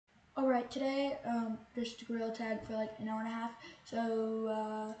Alright, today, just gorilla tag for like an hour and a half.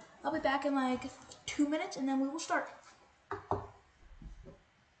 So, I'll be back in like 2 minutes and then we will start.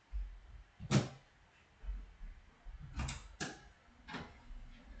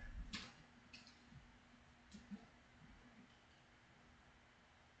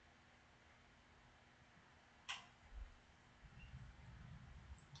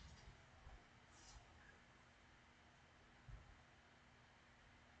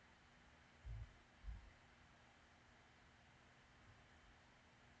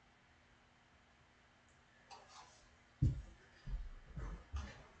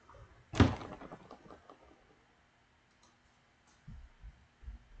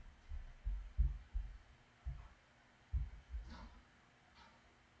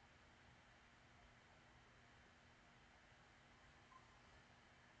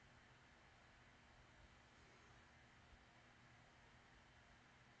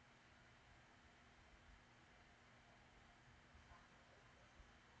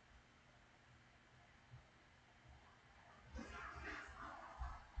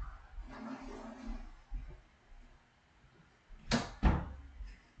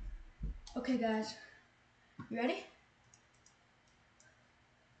 Okay guys, you ready?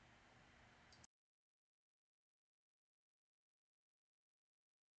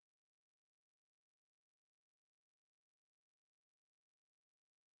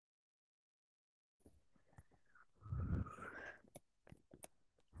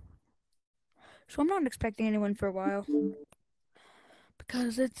 So I'm not expecting anyone for a while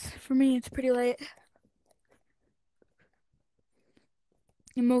because for me it's pretty late.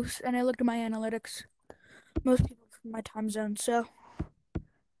 And I looked at my analytics. Most people from my time zone, so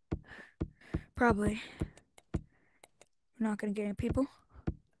probably we're not gonna get any people.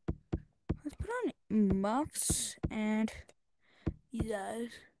 Let's put on muffs and you guys.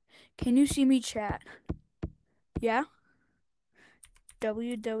 Can you see me chat? Yeah?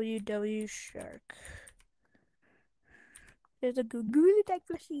 www shark. There's a Google tag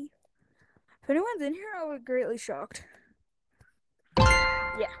plushie. If anyone's in here, I would be greatly shocked.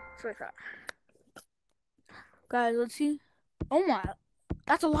 Yeah, that's what I thought. Guys, let's see. Oh my,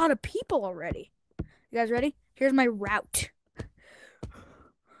 that's a lot of people already. You guys ready? Here's my route.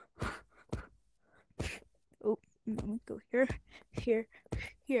 Oh, let me go here, here,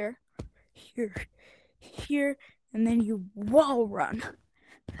 here, here, here, and then you wall run.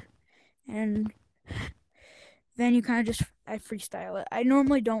 And then you kind of just, I freestyle it. I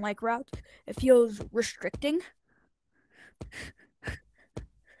normally don't like routes. It feels restricting.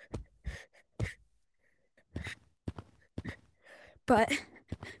 But,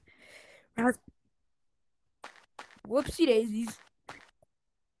 whoopsie daisies.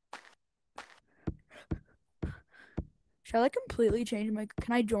 Shall I completely change my,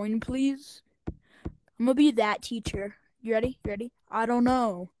 can I join please? I'm gonna be that teacher. You ready? You ready? I don't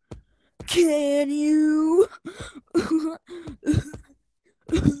know. Can you?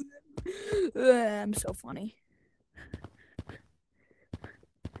 I'm so funny.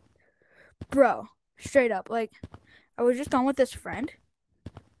 Bro, straight up, like, I was just on with this friend.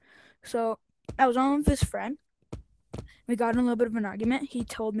 So, I was on with this friend. We got in a little bit of an argument. He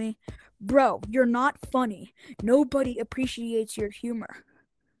told me, bro, you're not funny. Nobody appreciates your humor.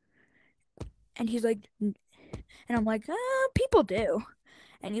 And he's like, and I'm like, people do.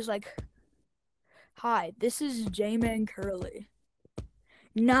 And he's like, hi, this is J-Man Curly.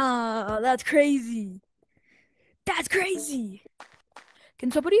 Nah, that's crazy. That's crazy.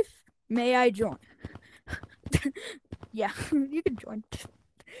 Can somebody, may I join? Yeah, you can join.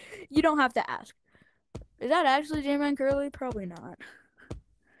 You don't have to ask. Is that actually J-Man Curly? Probably not.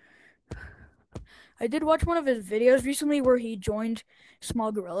 I did watch one of his videos recently where he joined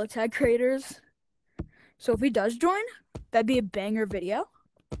small gorilla tag creators. So if he does join, that'd be a banger video.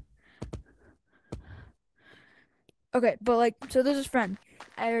 Okay, but like, so this is friend.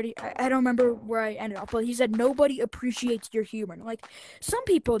 I don't remember where I ended up, but he said nobody appreciates your humor. Like, some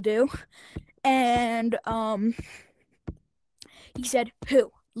people do. And he said,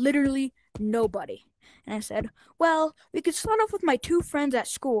 who? Literally nobody. And I said, well, we could start off with my two friends at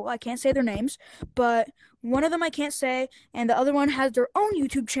school. I can't say their names, but one of them I can't say, and the other one has their own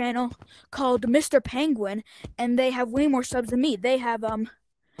YouTube channel called Mr. Penguin, and they have way more subs than me. They have,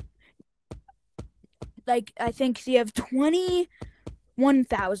 like, I think they have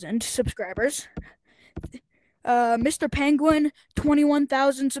 21,000 subscribers. Mr. Penguin,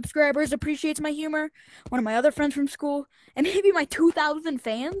 21,000 subscribers, appreciates my humor. One of my other friends from school, and maybe my 2,000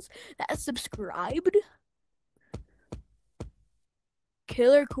 fans that subscribed.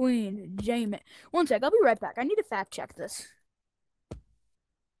 Killer Queen, J-Man. One sec, I'll be right back. I need to fact check this.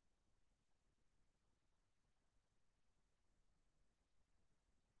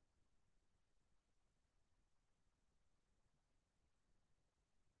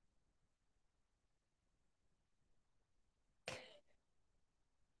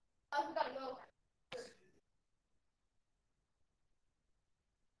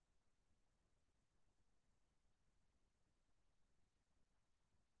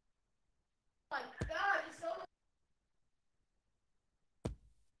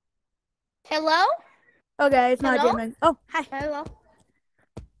 Hello? Okay, it's not Hello? J-Man. Oh, hi. Hello.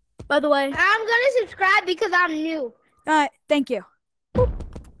 By the way. I'm gonna subscribe because I'm new. Alright, thank you.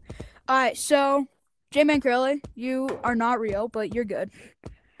 Alright, so J-Man Curly, you are not real, but you're good.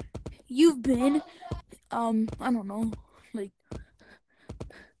 You've been, I don't know, like,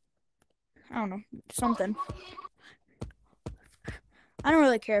 I don't know, something. I don't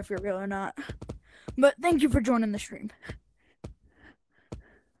really care if you're real or not, but thank you for joining the stream.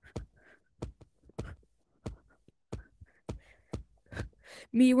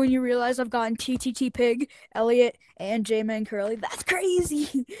 Me when you realize I've gotten TTT Pig, Elliot, and J-Man Curly. That's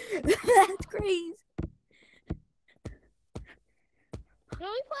crazy. That's crazy. Can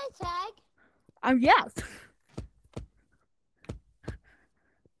we play tag? Yeah.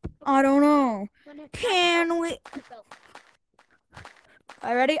 I don't know. Can we?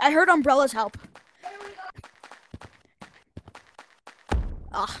 All ready? I heard umbrellas help.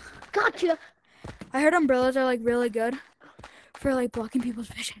 Ah, Gotcha. I heard umbrellas are like really good for like blocking people's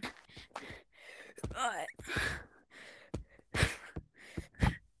vision.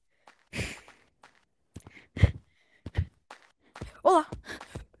 Hola.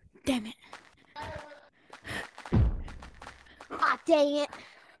 Damn it. Ah, dang it.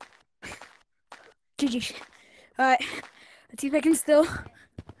 GG. Alright. Let's see if I can still.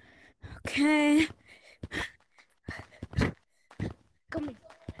 Okay. Come on.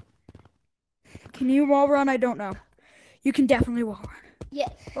 Can you wall run? I don't know. You can definitely wall run.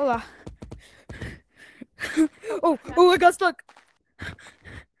 Yes. Hola. Oh, I got stuck.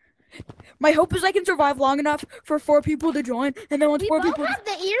 My hope is I can survive long enough for 4 people to join, and then once We 4 both people. have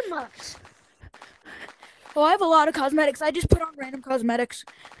the earmuffs. Oh, I have a lot of cosmetics. I just put on random cosmetics.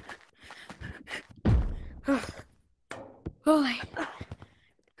 Holy.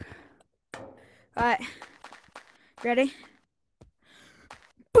 Alright. Ready?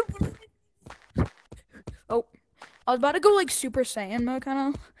 Oh. I was about to go like Super Saiyan mode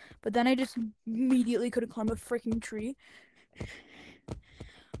kind of, but then I just immediately couldn't climb a freaking tree.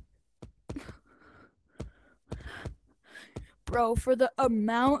 Bro, for the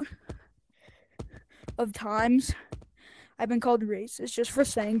amount of times I've been called racist just for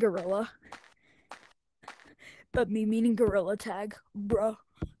saying gorilla. But me meaning gorilla tag, bro.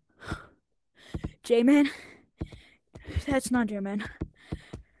 J-Man? That's not J-Man.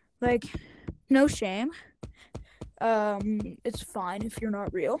 Like, no shame. It's fine if you're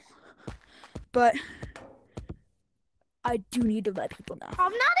not real. But I do need to let people know.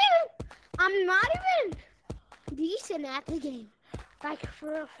 I'm not even decent at the game. Like,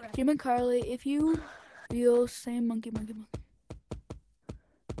 for real. J-Man Carly, if you feel same monkey.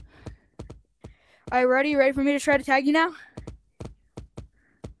 Alright, ready? You ready for me to try to tag you now?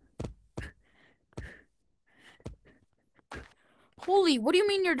 Holy, what do you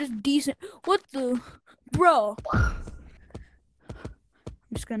mean you're just decent? What the? Bro. I'm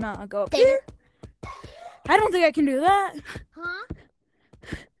just gonna go up here. I don't think I can do that. Huh?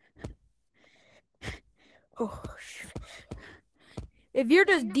 Oh, shit. If you're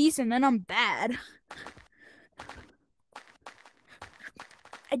just decent, then I'm bad.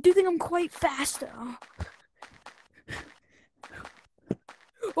 I do think I'm quite fast, though.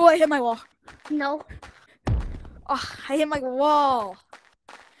 Oh, I hit my wall. No. Oh, I hit my wall.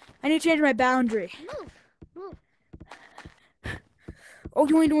 I need to change my boundary. Move. Oh,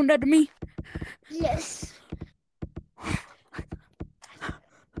 you ain't doing that to me. Yes.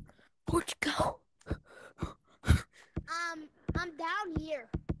 Where'd you go? I'm down here.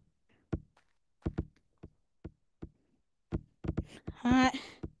 Alright.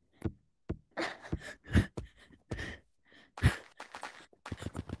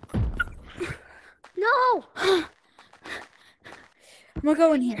 No. I'm gonna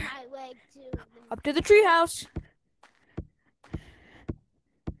go in here. My leg too. Up to the treehouse.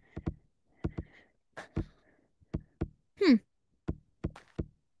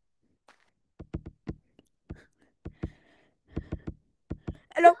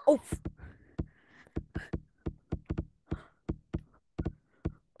 Hello. Oh.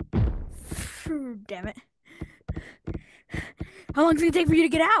 Damn it. How long is it gonna take for you to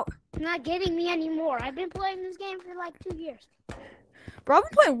get out? It's not getting me anymore. I've been playing this game for like 2 years. Bro, I've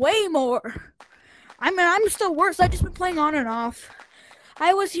been playing way more. I'm still worse. I've just been playing on and off.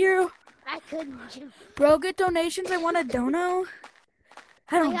 I was here. I couldn't jump. Bro, good donations. I want a dono.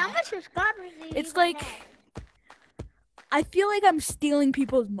 I don't Like, know. how much subscribers do you It's even like have? I feel like I'm stealing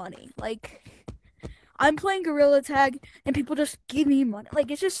people's money. Like, I'm playing Gorilla Tag and people just give me money.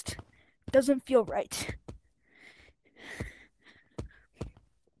 Like, it just doesn't feel right.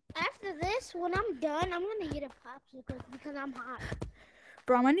 After this, when I'm done, I'm gonna eat a popsicle because I'm hot.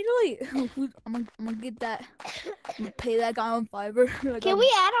 Bro, I need to like, I'm gonna get that. I'm gonna pay that guy on Fiverr. Like, Can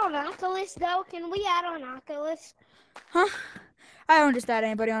we add on Oculus though? Can we add on Oculus? Huh? I don't just add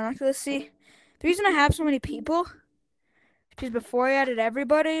anybody on Oculus. See, the reason I have so many people is because before I added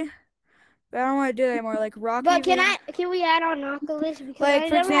everybody, but I don't want to do that anymore. Like Rocky. But can we add on Oculus because Like, I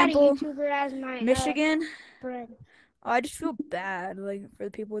for never example, had a YouTuber as my Michigan. friend. I just feel bad, like, for the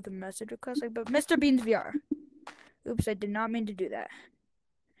people with the message request. Like, but Mr. Beans VR. Oops, I did not mean to do that.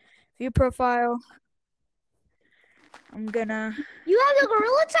 View profile. I'm gonna. You have the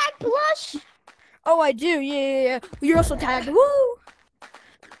Gorilla Tag plush? Oh, I do. Yeah. You're also tagged. Woo!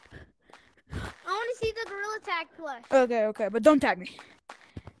 I want to see the Gorilla Tag plush. Okay, but don't tag me.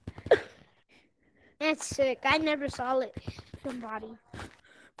 That's sick. I never saw it. Somebody.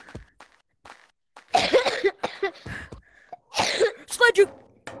 Sled you.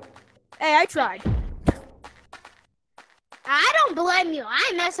 Hey, I tried. I don't blame you.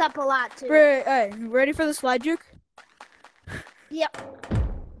 I mess up a lot too. Hey, ready for the slide juke? Yep.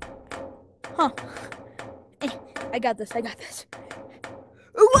 Huh. I got this.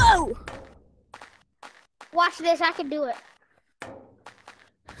 Whoa! Watch this. I can do it.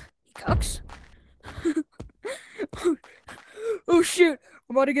 He cooks. Oh shoot!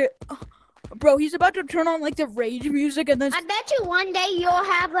 I'm about to get. Bro, he's about to turn on like the rage music and then. I bet you one day you'll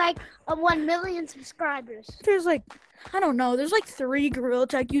have like 1 million subscribers. There's like, I don't know. There's like 3 Gorilla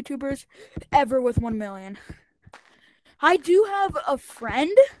Tech YouTubers ever with 1 million. I do have a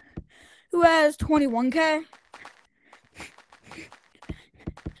friend who has 21K.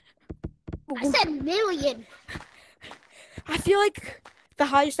 I said million. I feel like the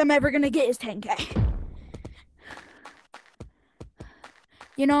highest I'm ever gonna get is 10K.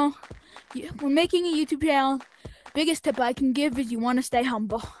 You know, when making a YouTube channel, biggest tip I can give is you want to stay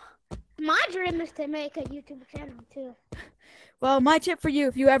humble. My dream is to make a YouTube channel too. Well, my tip for you,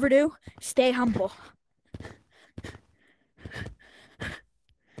 if you ever do, stay humble.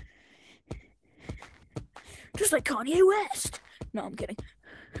 Just like Kanye West. No, I'm kidding.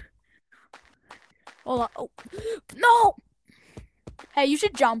 Hold on. Oh, no! Hey, you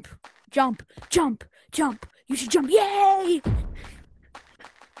should jump. Jump. You should jump. Yay!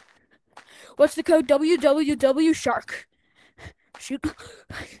 What's the code? WWW Shark. Shoot.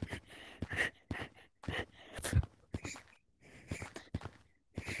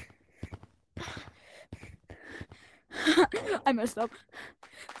 I messed up.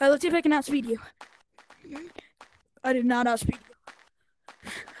 Alright, let's see if I can outspeed you. I did not outspeed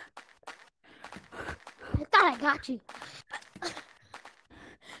I thought I got you.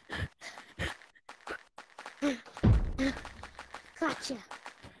 Gotcha.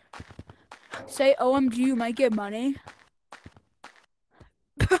 Say OMG, you might get money.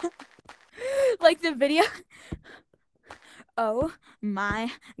 Like the video. Oh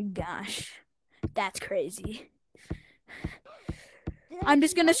my gosh. That's crazy. I'm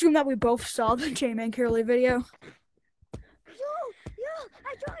just gonna assume that we both saw the J-Man Curly video. Yo,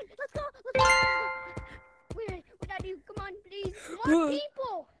 I joined. Let's go. Wait, what I do? Come on, please. More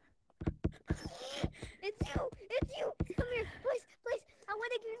people. It's you. Come here, please. I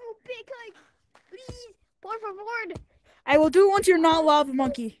want to give you a big hug. Please, por favor. I will do it once you're not Lava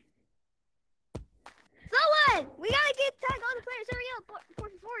Monkey. So what? We gotta get tag on the players. Hurry up, por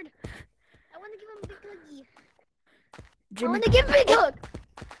favor. I want to give him a big huggy. Jimmy. I want to give him a big hug.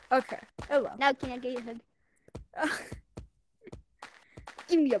 Okay, hello. Now can I get a hug?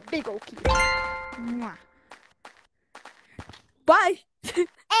 Give me a big old kiss. Mwah. Bye.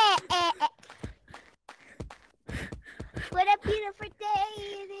 What a beautiful day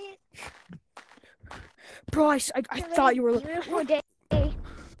it is. Bro, I thought you were. Beautiful day.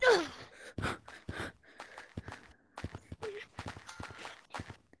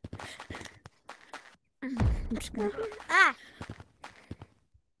 I'm just gonna.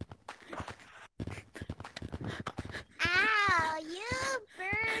 Ow, you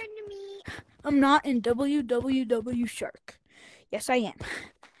burned me. I'm not in WWW Shark. Yes, I am.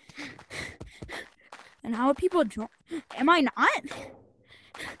 And how are people join? Am I not?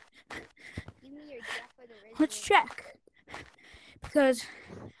 Give me your Jeff for the original. Let's check. Because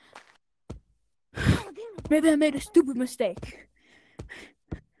Oh, damn. maybe I made a stupid mistake.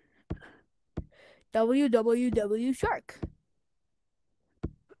 WWW Shark.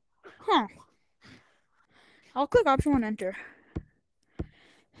 Huh. I'll click option 1, enter.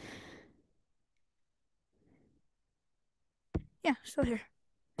 Still here.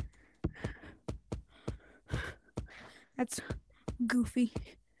 That's goofy.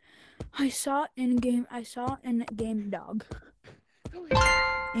 I saw in-game dog.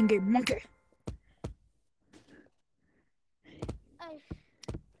 In-game monkey.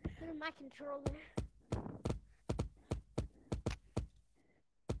 Where's my controller?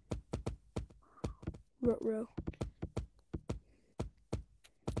 Row.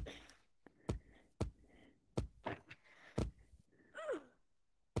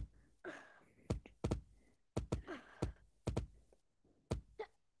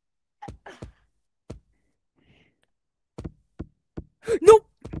 Nope.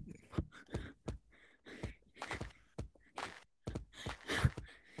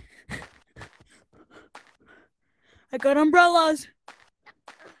 I got umbrellas.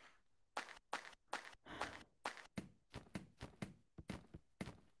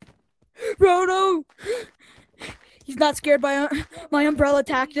 Bro, no. He's not scared by my umbrella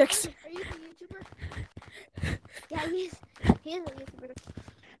tactics. Are you a YouTuber? Yeah, he is a YouTuber.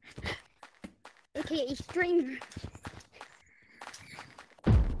 AKA streamer.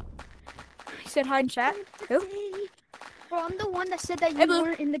 He said hi in chat. Who? Bro, I'm the one that said that Hey, you Blue.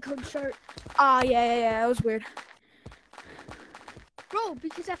 weren't in the code chart. Ah, yeah. That was weird. Bro,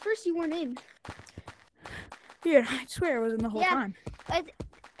 because at first you weren't in. Dude, I swear I was in the whole Yeah. time.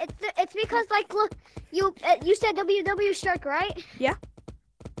 It's because, like, look, you said WW Shark, right? Yeah.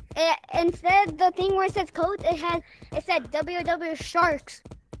 Instead, the thing where it says code, it said WW Sharks.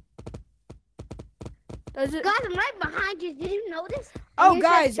 Does it? Guys, I'm right behind you. Did you notice? Oh, You said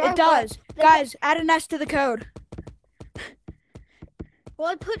guys, shark, it does. but- Guys, add an S to the code. Well,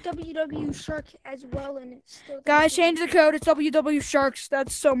 I put WW Shark as well, and it's still. Guys, change the code. It's WW Sharks.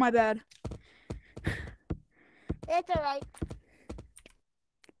 That's so my bad. It's alright.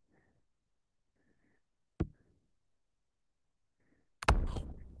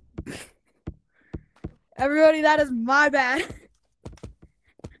 Everybody, that is my bad.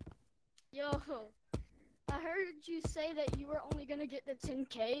 Yo, I heard you say that you were only gonna get the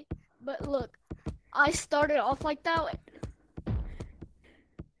 10K, but look, I started off like that.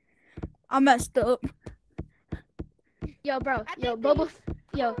 I messed up. Yo, bro,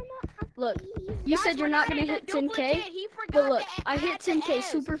 yo, look, you said you're not gonna hit 10K, but look, I hit 10K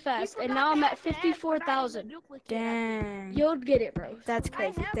super fast, and now I'm at 54,000. Dang. You'll get it, bro. That's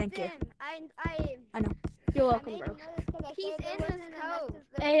crazy. Thank you. I know. You're welcome, bro. He's in his code.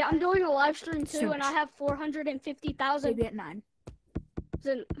 Hey, I'm doing a live stream too, Soon. and I have 450,000. Maybe at 9.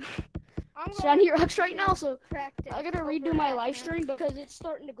 Shiny Rocks right now, so Practice I gotta over redo my at live night. stream because it's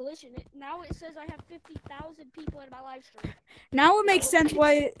starting to glitch, and now it says I have 50,000 people in my live stream. Now it makes sense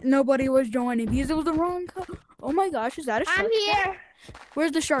why nobody was joining because it was the wrong code. Oh my gosh, is that a shark? I'm here.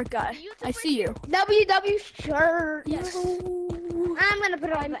 Where's the shark guy? I see you. WW Shark. Yes. I'm gonna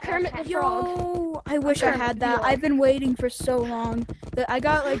put it on I'm the Kermit the Frog. Yo, I wish I had that. I've been waiting for so long that I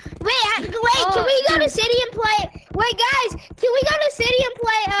got like. Wait, can we go to City and play? Wait, guys, can we go to City and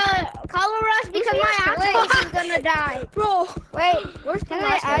play Color Rush because my Xbox is gonna die. Bro, Wait, can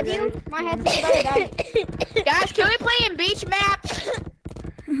I add you? My headset's about to die. Guys, can we play in beach maps?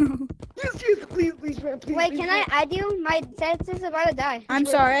 Wait, can I add you? My headset's about to die. I'm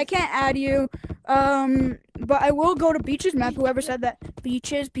sorry, I can't add you. But I will go to beaches map. Whoever said that?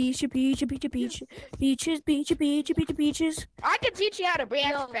 Beaches. Beaches. I can teach you how to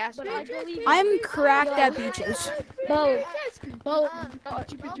brand No, fast. but I believe I'm cracked at beaches. Bo,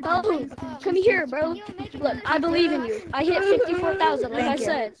 come here, bro. Look, I believe in you. I hit 54,000, like Thank I you.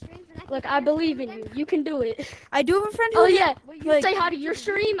 said. Look, I believe in you. You can do it. I do have a friend who. Oh yeah, Like, say hi to your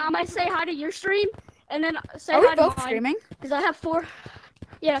stream. I might say hi to your stream, and then say are we hi to both mine. streaming? Cause I have 400.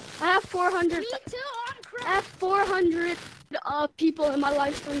 I have 400 people in my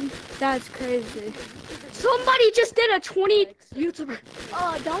live stream. That's crazy. Somebody just did a 20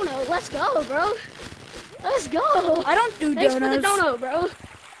 YouTuber. Dono. Let's go, bro. Let's go. I don't do Thanks for the donuts. dono, bro.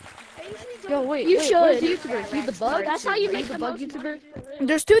 Yo, wait. You wait, should. what is YouTuber? You the bug? That's how you make the the bug most YouTuber?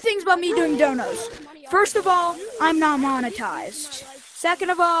 There's two things about me doing donos. First of all, I'm not monetized. Second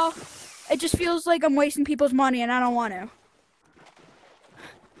of all, it just feels like I'm wasting people's money and I don't want to.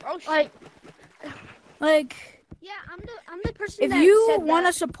 Oh, shit. Like, Yeah, I'm the person if that you said want to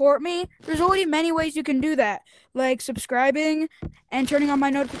that. support me, there's already many ways you can do that. Like subscribing and turning on my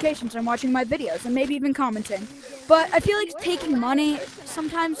notifications and watching my videos and maybe even commenting. But I feel like taking money,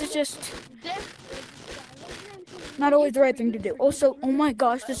 sometimes it's just not always the right thing to do. Also, oh my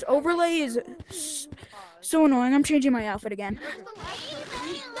gosh, this overlay is so annoying. I'm changing my outfit again.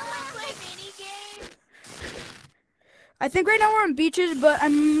 I think right now we're on beaches, but I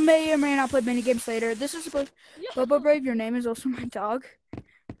may or may not play mini games later. This is supposed. Bobo Brave, your name is also my dog.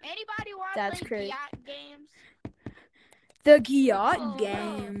 Anybody want That's to play great. yacht games? The Giat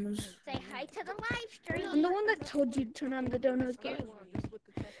games. Say hi to the live stream. I'm the one that told you to turn on the donut game.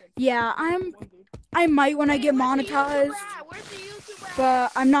 Yeah, I might when I get monetized, Where's the YouTuber at?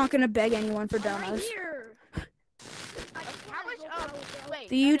 but I'm not gonna beg anyone for donuts. Here. How much? Wait.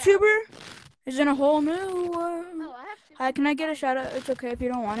 The YouTuber is in a whole new. Oh, I have to. Hi, can I get a shout out? It's okay if you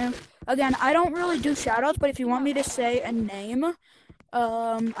don't want to. Again, I don't really do shout outs, but if you want me to say a name,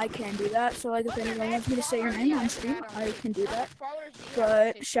 I can do that. So like if anyone wants me to say your name on stream, I can do that.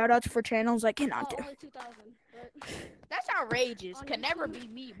 But shout outs for channels I cannot do. Only 2,000. That's outrageous. Can never be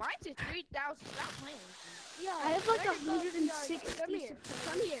me. Mine's is 3,000. Stop playing. Yeah, I have like 160. Come here.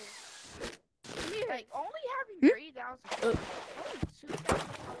 Come here. Come here. Like only having 3,000. Only 2,000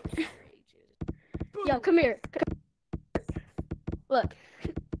 outrageous. Yo, come here. Look.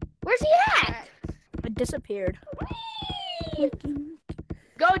 Where's he at? It disappeared.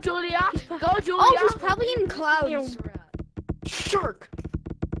 Go, Julia. Go, Julia. Oh, he's probably in clouds. Shark.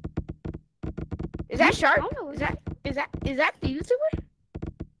 Is that Shark? I don't know. Is that the YouTuber?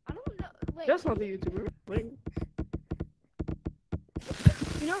 I don't know. Wait. That's not the YouTuber. Wait.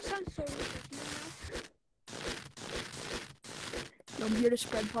 You know what sounds so weird I'm here to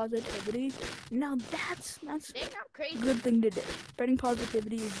spread positivity. Now that's Dang, I'm crazy. a good thing to do. Spreading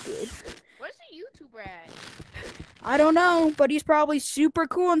positivity is good. Where's the YouTuber at? I don't know, but he's probably super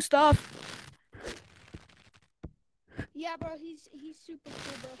cool and stuff. Yeah, bro, he's super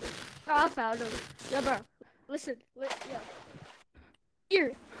cool, bro. Oh, I found him. Yeah, bro. Listen, yeah.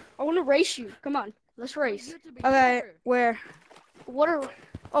 Here, I want to race you. Come on, let's race. Okay, where? What are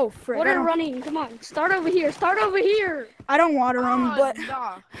Oh, frick. what are running? Come on, start over here. Start over here. I don't water him, but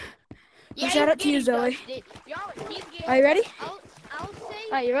Nah. shout out to you, he's Zoe. getting dusted. Y'all, he's getting- Are you ready? I'll say.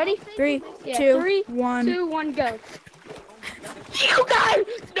 Alright, you ready? 3, Yeah, 2, 3, 1. 2, 1, go. You guys!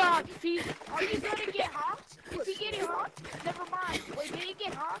 Nah, are you gonna get hot? Is he getting hot? Never mind. Wait, did he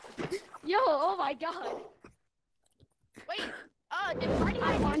get hot? Yo, oh my God. Wait, did Party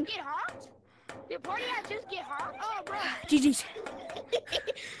Hat just get hot? Did Party Hat just get hot? Oh, bro. GG's.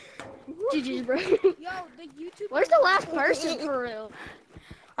 GG's, bro. Yo, the YouTuber. Where's the last person for real?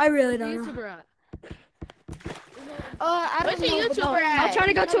 I really don't know. YouTuber at? I Where's don't the know. but YouTuber at? I'm trying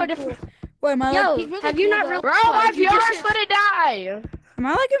to go to a different. Wait, am I Yo, like, have you not real? Bro, my you viewers just- gonna die. am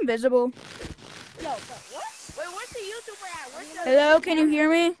I like invisible? No, but what? Wait, where's the YouTuber at? Where's the Hello, can you hear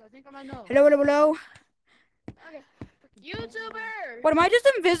me? I think I might know. Hello, hello, hello. YouTuber! What, am I just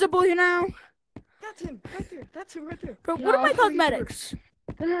invisible here now? That's him. Right there. That's him right there. Bro, what are my cosmetics?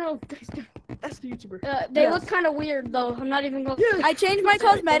 No. That's the YouTuber. They Yes. look kind of weird though. I'm not even going. I change my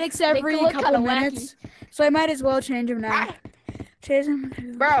cosmetics every look couple kinda minutes, so I might as well change them now. Change them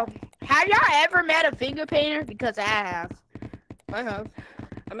to... Bro, have y'all ever met a finger painter? Because I have. I have.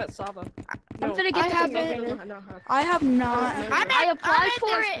 I met Sava. I'm gonna I get haven't. I have not. I applied met for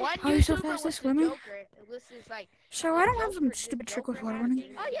this it. one How are you so YouTuber fast with at the swimming? Joker. It was just like, So I don't have some stupid trick with water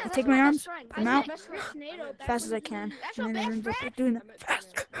running. Oh yeah, I that's take my my arms, best friend. come I out, met Chris Nato. as fast as I can. that's And your then I best end friend? up doing that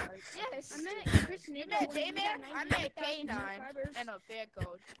fast. Yes, I met Chris You Nato. met J-Man? I met K9 and a fair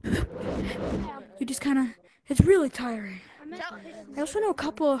coach. You just kind of, it's really tiring. Tell- I also know a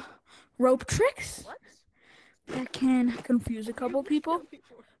couple of rope tricks What? that can confuse a couple people.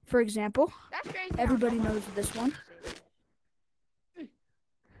 For example, That's crazy. everybody knows this one,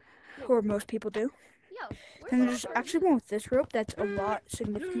 or most people do. Yo, And there's actually one with this rope that's a lot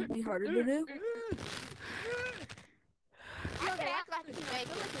significantly harder to do. I can act like it's fake.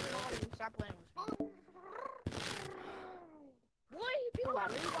 Stop playing with me. Boy, people are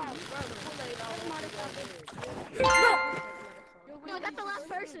Yo, that's the last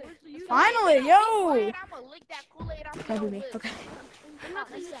person. Finally, yo! I'ma lick that Kool-Aid off Don't your do me. lips. Okay,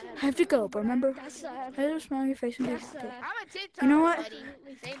 That's sad. I have to go, but remember, That's sad. I just smile on your face and be That's okay. sad. I'm a TikTok You know what? buddy.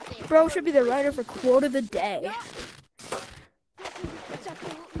 Same thing. Bro should be the writer for quote of the day. It's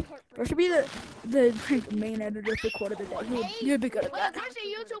absolutely heartbreaking. Bro should be the like, main editor for quote of the day. You'd be good at Wait, that. where's the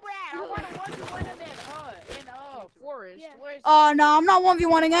YouTuber at? I want to watch you one of them in Forest. Yeah. Where's Oh no, I'm not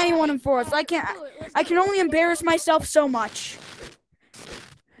 1v1ing anyone in Forest. I can't. I can only embarrass myself so much.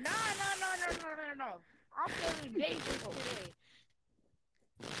 No. I'm feeling dangerous today.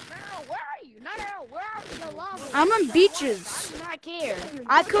 No, where are you? No, where are you? The lava. I'm on I beaches. do not care.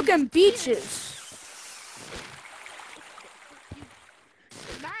 I cook on beaches.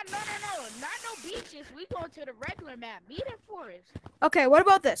 Not no beaches. We going to the regular map. Meet in Forest. Okay, what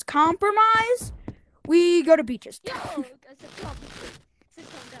about this? Compromise? We go to beaches. Yo, I said calm. I said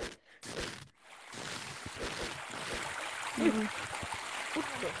calm down.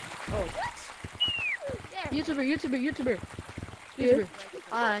 YouTuber.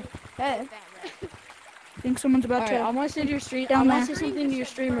 Hi. Hey. I think someone's about Alright, to. I want to say to your stream. Down I want there. to say something to your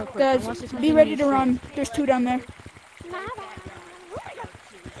stream real quick. I Guys, wanna say something be to ready your to stream. run. There's 2 down there.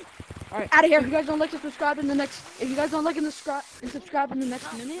 Alright, Out of here. If you guys don't like and subscribe in the next, if you guys don't like and subscribe in the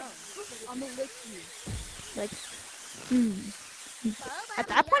next minute, I'm gonna lick you. Like, At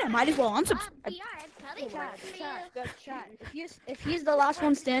that point, I might as well unsubscribe. Chat. If he's the last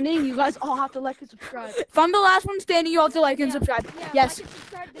one standing, you guys all have to like and subscribe. If I'm the last one standing, you all have to like and subscribe. Yes. Like and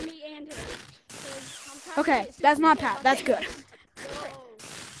subscribe to me and him. Okay, that's not Pat. That's good.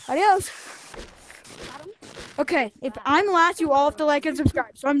 Adios. Okay, if I'm last, you all have to like and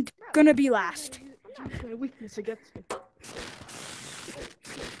subscribe. So I'm gonna be last. My weakness against me.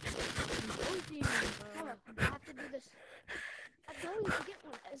 I have to do this. I'm going to get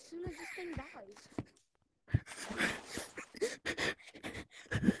one as soon as this thing dies.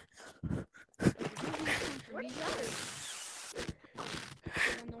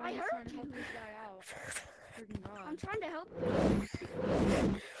 I heard you. I'm trying to help you.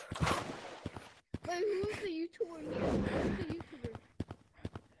 Wait, who's the YouTuber here? Who's the YouTuber?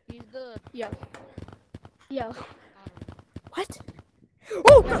 He's the Yo. What?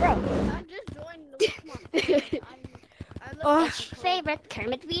 Oh, bro. I just joined the Oh, Favorite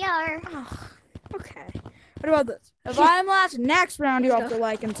Kermit VR. oh, okay. What about this? If I'm last next round, you have to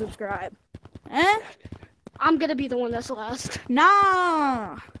like and subscribe. Eh? I'm gonna be the one that's last.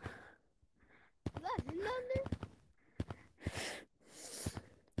 Nah.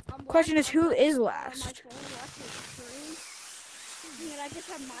 Question is, who is last? And I just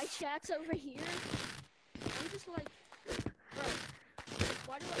have my chats over here. I'm just like, bro,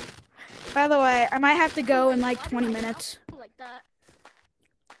 why do By the way, I might have to go in like 20 minutes. like that?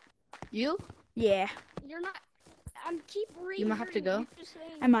 You? Yeah, You're not. I'm keep reading. You might have to go.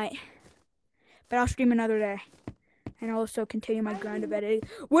 I might. But I'll stream another day. And I'll also continue my grind of editing.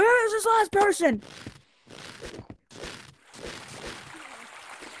 Where is this last person?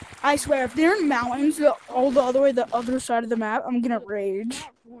 I swear, if they're in mountains all the other way, the other side of the map, I'm gonna rage.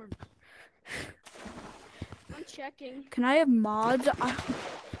 I'm checking. Can I have mods?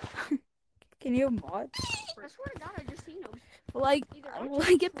 Can you have mods? I swear to God, I just seen them. Like, will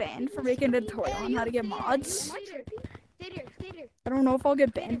I get banned for making a tutorial on how to get mods? Am I tripping? Stay there. I don't know if I'll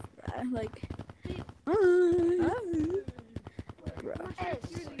get banned for that. Like,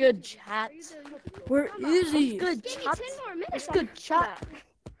 Good chat. where is he? Good Give me chat. 10 more minutes. It's good chat.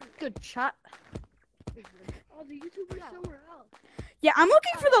 Good chat. Oh, the YouTuber's somewhere else. Yeah, I'm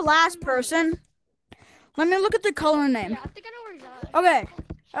looking for the last person. Let me look at the color name. Yeah, I think I know where he's at. Okay,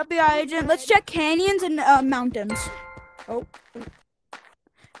 FBI agent. Let's check canyons and mountains. Oh.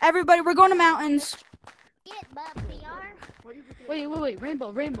 Everybody, we're going to mountains. Get Bob VR. Wait.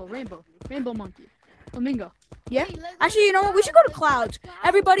 Rainbow monkey. Flamingo. Yeah. Actually, you know what? We should go to clouds.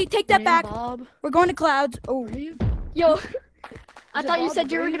 Everybody, take that back. Bob. We're going to clouds. Oh, Where are you? Yo, I thought you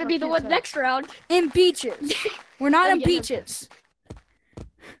said you were gonna be the one next round. in beaches. We're not Oh, in yeah. beaches.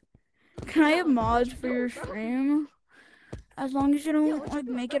 Can I have mods for your stream? As long as you don't like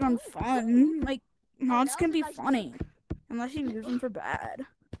make it on fun. Like mods can be funny, unless you use them for bad.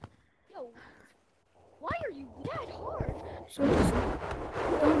 Yo, why are you that hard? So just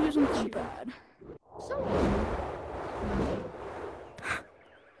don't use them for bad.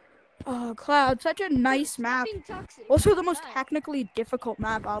 Oh, cloud, such a nice map. Being toxic. Also the most technically difficult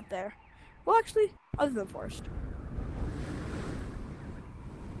map out there. Well, actually, other than Forest.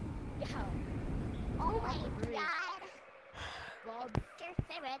 Yeah. Oh my God. Bob. Your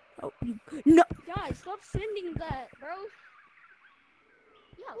favorite. Oh, no. Guys, stop sending that, bro.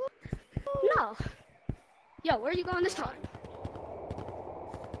 No. Yo, where are you going this time?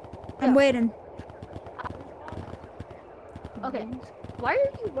 I'm waiting. Okay. Why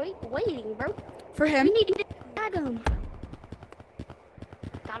are you waiting, bro? For him? We need to get him.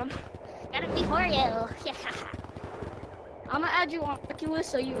 Got him. Got him before you. Yeah. I'm gonna add you on Oculus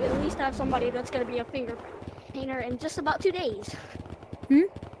so you at least have somebody that's gonna be a finger painter in just about 2 days. You're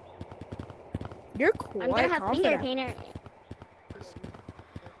I'm gonna quite have finger confident. painter.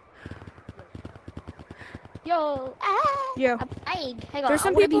 Yo, Yo, Hang on. there's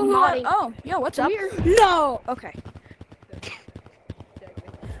some I wanna be people who are, modding. oh, yo, what's up? Here. No! Okay.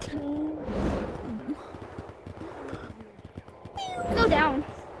 go down.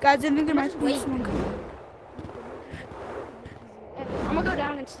 Guys, I think there might Just be wait. someone coming. I'm gonna go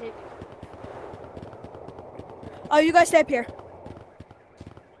down and sit. Oh, you guys stay up here.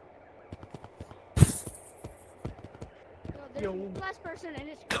 Yo, Yo. there's the last person and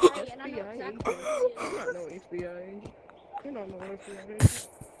it's Trey, and I know FBI. exactly I don't know FBI. You don't know what it's doing.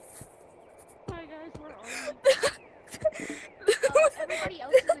 Hi guys, where are you? Everybody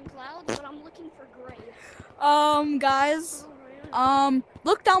else is in clouds, but I'm looking for gray. Guys,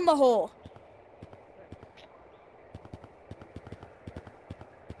 look down the hole.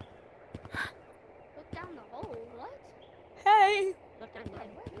 Look down the hole. What? Hey. Look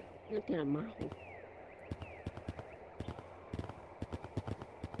at my hole.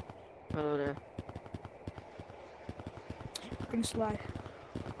 Hello there. We're gonna slide.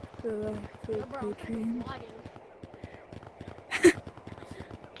 Yo, bro, I'm freaking flying.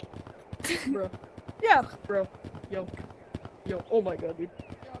 Bro, Yeah. bro. Yo. Oh my god, dude. Yo,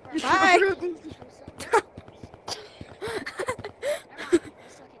 bro, Hi. I'm so good. Let's look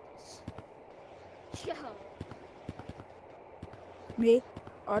at this. Yo. Me.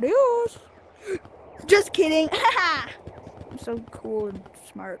 Adios. Just kidding. I'm so cool and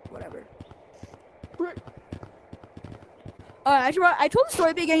smart. Whatever. I told the story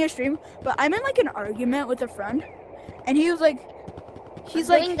at the beginning of stream, but I'm in like an argument with a friend, and he was like,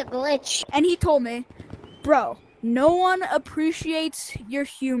 Doing the glitch. and he told me, bro, no one appreciates your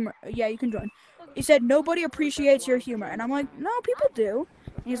humor. Yeah, you can join. He said nobody appreciates your humor, and I'm like, no, people do.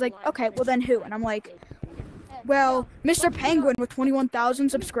 And he's like, okay, well then who? And I'm like, well, Mr. Penguin with 21,000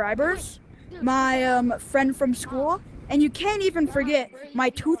 subscribers, my friend from school, and you can't even forget my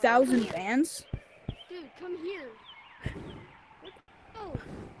 2,000 fans. Dude, come here. Oh,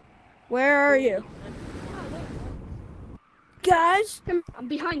 Where are you? Guys? I'm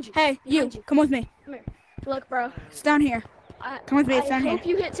behind you. Hey, you, Behind you. come with me. Look, bro. It's down here. Come with me, it's down I here. hope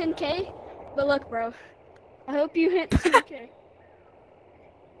you hit 10K, but look, bro. I hope you hit 10K.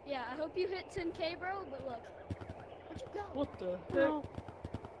 Yeah, I hope you hit 10K, bro, but look. Where'd you go? What the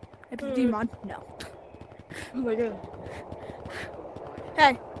heck? No. Demon? No. Oh my god.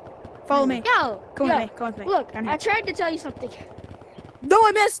 Hey, follow me. Yo, Come yo, with me, come with me. look, Down I here. tried to tell you something. No,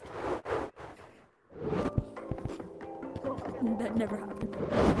 I missed! That never happened.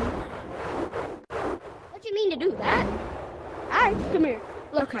 What do you mean to do that? Alright, come here.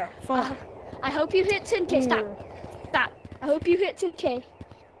 Look, Okay, follow me. I hope you hit 10K. Stop. I hope you hit 10K.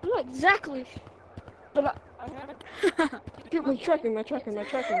 I know exactly. But Get my tracking.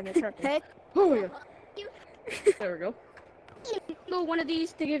 Hey, Oh my god. There we go. go one of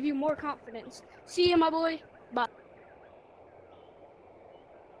these to give you more confidence. See you, my boy. Bye.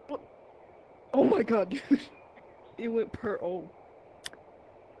 Oh my god, dude. It went oh.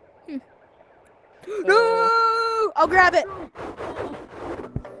 no! I'll grab it.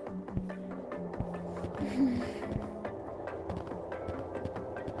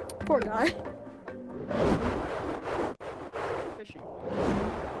 Poor guy. Fishing.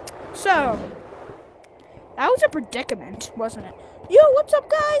 So, that was a predicament, wasn't it? Yo, what's up,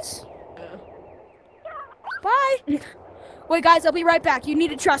 guys? Yeah. Bye. Wait, guys, I'll be right back. You need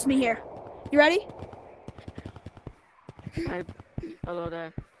to trust me here. You ready? Hello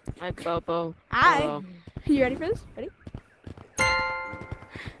there. Hi, Bobo. Hi. Hello. You ready for this? Ready?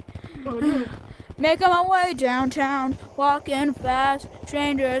 Oh, no. Making my way downtown, walking fast,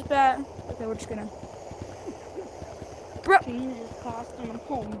 strangers back. Okay, we're just gonna. Bro, Change his costume,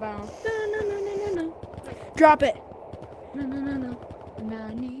 homebound. drop it. No. And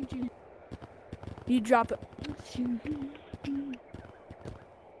I need you. You drop it.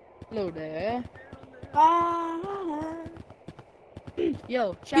 Hello there. Ah.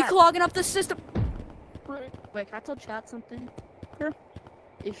 Yo, Be chat. clogging up the system. Wait, can I tell chat something? Sure.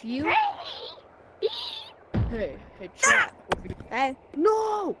 If you... Hey, chat. Hey.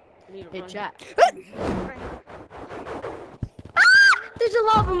 No! Hey, chat. There's a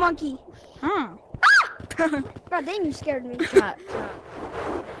lava monkey. Huh. God dang, you scared me. Chat.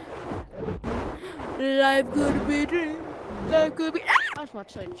 Life could be dream. Life could be. I just want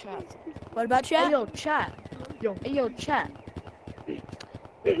to say chat. What about chat? Hey, yo, chat. Hey, yo, chat.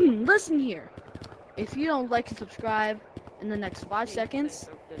 Listen here. If you don't like and subscribe in the next 5 seconds,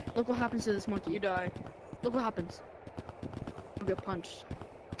 look what happens to this monkey. You die. Look what happens. You get punched.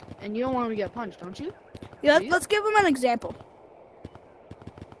 And you don't want to get punched, don't you? Yeah, Do you? let's give him an example.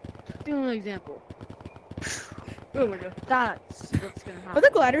 Give me an example. Oh my god. That's what's gonna Are happen. the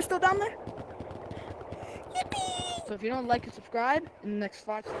gliders still down there? Yippee! So if you don't like and subscribe in the next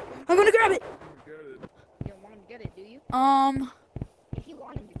 5 seconds, I'm gonna grab it. you don't want to get it, do you? If you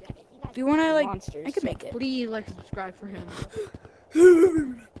want him to get it, you Do you wanna like? Monsters. I can make it. Please like and subscribe for him.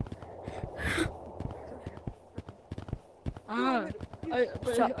 I won't.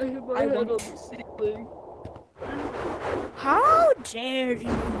 on the ceiling. How dare you?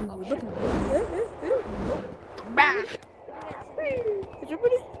 Look at me. Is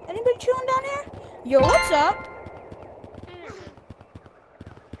anybody chilling down here? Yo, what's up?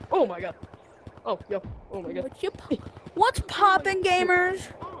 Oh my god. Oh, yo. Oh my god. What's poppin', gamers?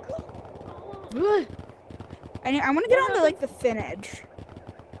 Good. I want to get onto like the thin edge.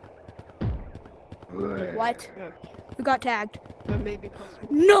 What? Who got tagged? That may be possible.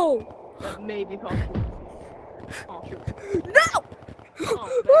 No! That may be possible. Oh, shoot. No!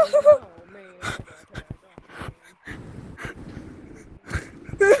 Oh, man.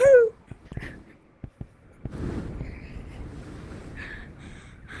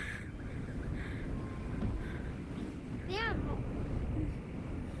 Yeah.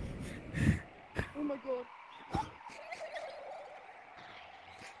 Oh my god.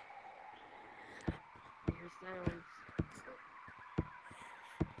 Your sounds.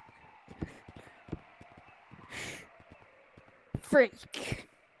 Freak.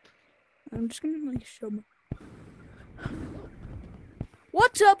 I'm just gonna like show my.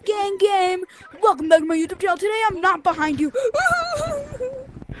 What's up, gang game? Welcome back to my YouTube channel. Today I'm not behind you.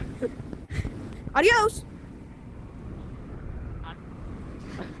 Adios.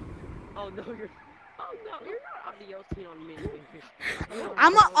 Oh no, you're not adiosing on me.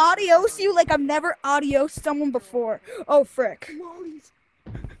 I'm gonna adios you like I've never adios someone before. Oh frick.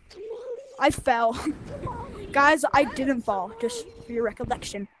 I fell. Guys, I didn't fall, just for your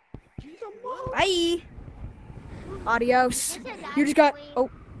recollection. Bye. Adios. You just got. Oh,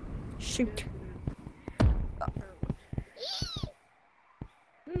 shoot.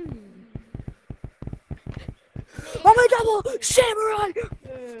 Oh my double samurai!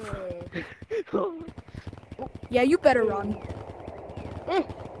 Yeah, you better run.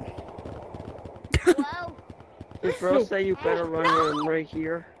 Hello? Did bro say you better run right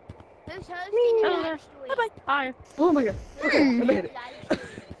here? Who's hosting the next week? Bye bye. Hi. Oh my god. Okay, I made it. Live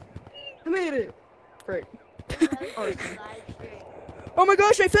I made it. Great. stream. Oh my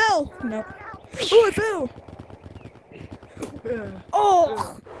gosh, I fell. No. Oh, I fell.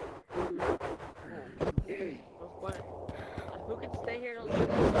 Oh. What? Who can stay here?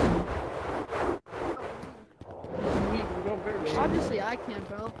 Obviously I can,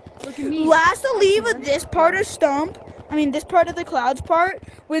 bro. Look at me. Last to leave of this part of Stump, this part of the clouds part,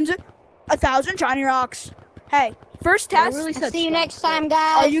 wins 1,000 shiny rocks. Hey, first I test. really said See you stop, next bro. time,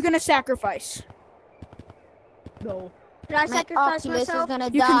 guys. Are you gonna sacrifice? No. Should I My sacrifice Oculus is myself? gonna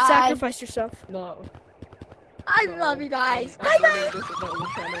You die. can sacrifice yourself. No. I love you guys. Bye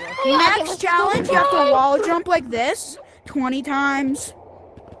Next challenge, you have to wall jump like this 20 times.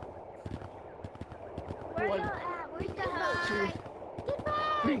 Where y'all at? Where's the host?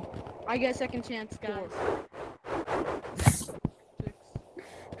 Goodbye. I get a second chance, guys.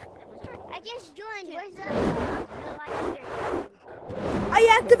 I just joined. Where's the host?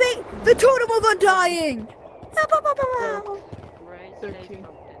 I activate the totem of undying. Right, 13.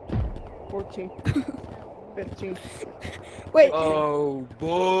 14. 15. Wait, Oh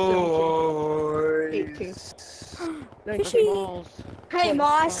boy. 18. Fishy. Balls. Hey,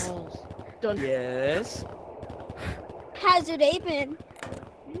 Moss. Balls. Done. Yes. How's your day been?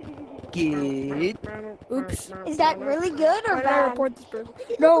 Good. oops. Is that really good or Why did I bad? report this person?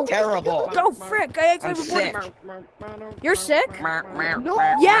 No. Terrible. Oh frick! I I'm actually sick. reported. You're sick? No.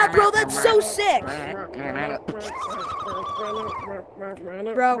 Yeah, bro, that's so sick.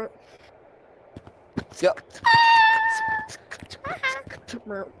 Bro. Yep.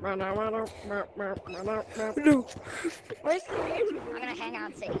 No. Where's the I'm gonna hang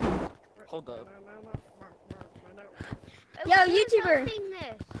out and see. Hold up. Yo, YouTuber.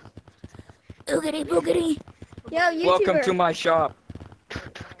 Boogity boogity. Yo, YouTuber. Welcome to my shop.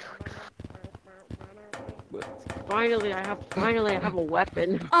 Finally, I have a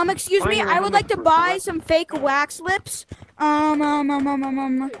weapon. Excuse me, I would like to buy some fake wax lips.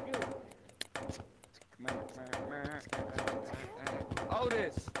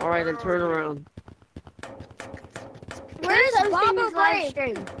 Otis. All right, then turn around. Where's Bobo's live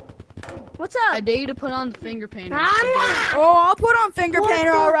stream? What's I up? dare you to put on the finger painter. Oh, I'll put on finger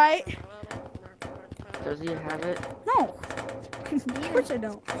painter, all right. Does he have it? No. Of course I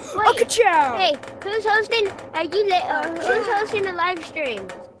don't. Wait, Okay, ciao. hey, who's hosting? Who's hosting the live stream?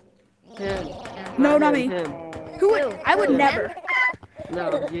 Him. No, not me. Him. Who would? I would never.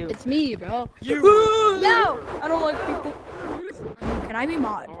 No, you. It's me, bro. No, I don't like people. Can I be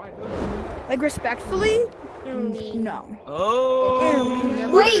mod? All right. Like respectfully? No.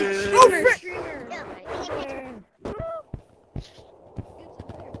 Oh. Wait. Oh, frick.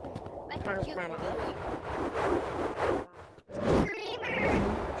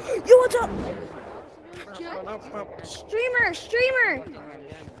 Yo, what's up? Streamer.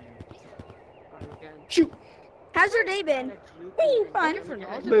 Shoot. How's your day been? Hey, fine.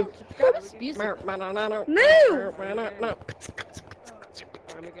 Move. Moo.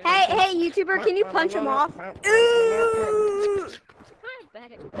 Hey, YouTuber, can you punch him off?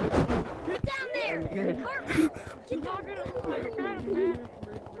 Get down there!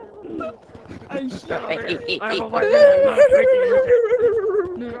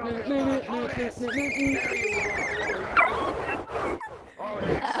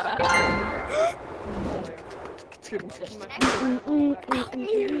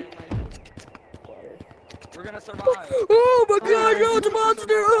 We're gonna survive. Oh my god, yo, it's a monster!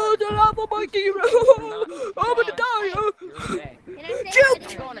 Oh, the lava monkey! Oh, I'm gonna die! Oh. You're okay.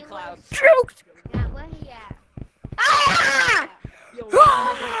 Juked! I'm going to clouds. Juked! Where he at? Ah!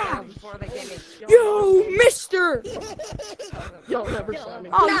 Before they get me. Yo, mister! Y'all never saw me.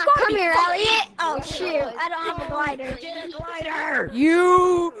 Oh, Nah, you gotta come be here, Elliot. Oh, shoot. I don't have a glider.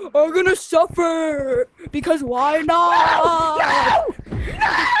 You are gonna suffer! Because why not?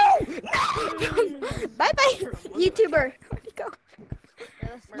 Bye bye! YouTuber. Where'd he go?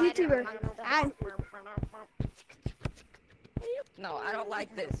 YouTuber. No, I don't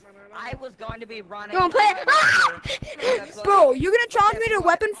like this. I was going to be running. You wanna play it? Bro, you're gonna challenge me to a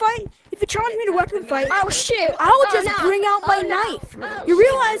weapon fight? If you challenge me to a weapon fight, Oh, shoot. I'll just no. bring out my Oh, no. knife. You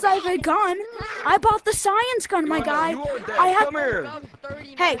realize I have a gun? I bought the science gun, my guy. I have. Come here.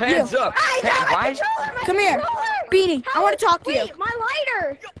 Hey, Hands you. up. Hey, why? Come here, Beanie. I want to talk to you. Wait, my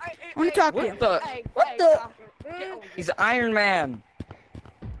lighter. I want to talk to you. What the? What the? He's Iron Man.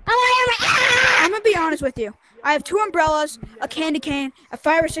 I'm gonna be honest with you. I have 2 umbrellas, a candy cane, a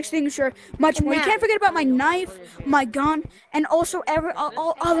fire extinguisher, much more. You can't forget about my knife, my gun, and also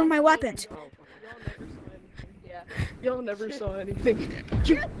all other my weapons. Y'all never saw anything.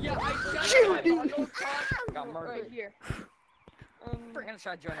 Got murdered. here. We're gonna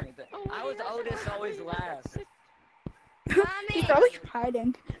try joining me. I was Otis, always last. He's probably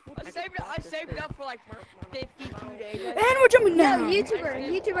hiding. I saved up for like 52 days. And we're jumping Yo, down.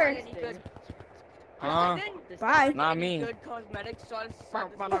 YouTuber. Huh? Bye. Not me. Good cosmetics, so I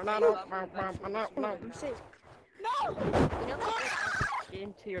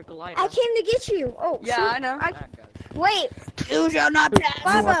Into your glider. I came to get you. Oh, Yeah, shoot. I know. Wait, You shall not pass.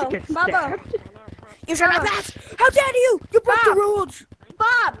 Bobo. You shall not pass. How dare you? You broke the rules.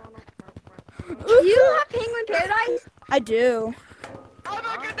 Bob. Do you have Penguin Paradise? I do.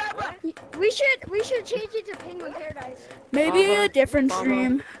 We should change it to Penguin Paradise. Maybe a different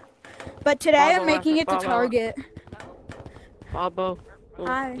stream. But today I'm making it to Target. Bobo. Oh,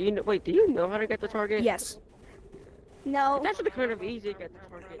 Hi. do you know how to get to Target? Yes. No. That's the kind of easy to get to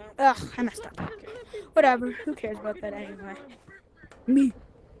Target. Ugh, I messed up. Whatever. Who cares about that anyway? Me.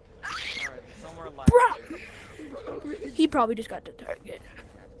 Alright, somewhere left. Bro. He probably just got to Target.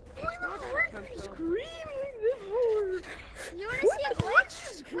 You wanna see a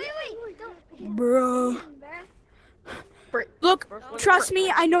glitch? Wait, don't. Bro. Look, trust me,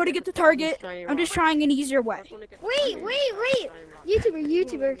 I know how to get to Target. I'm just trying an easier way. Wait.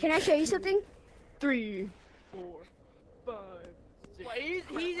 YouTuber, can I show you something? 3, 4, 5, 6. Wait, he's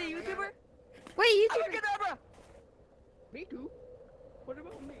a YouTuber? Wait, YouTuber. Me too. What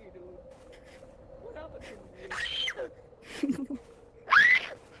about me, dude? What happened to me?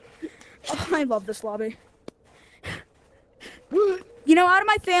 Oh, I love this lobby. You know, out of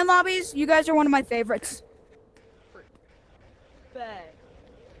my fan lobbies, you guys are one of my favorites. Bad.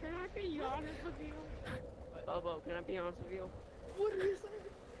 Can I be honest with you? Bobo, can I be honest with you? What are you saying?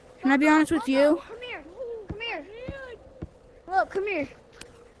 Can I be honest with you? Come here. Look, come here.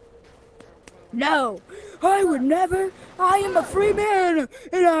 No, I would never. I am a free man,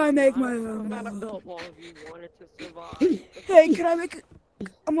 and I make my own I laws. felt all of you wanted to survive. Hey, can I make?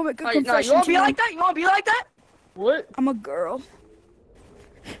 I'm gonna make a No, you confession wanna to be you. like that? You wanna be like that? What? I'm a girl.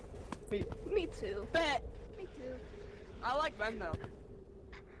 Me too. Bet. Me too. I like men though.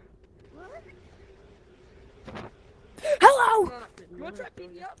 Hello. You wanna try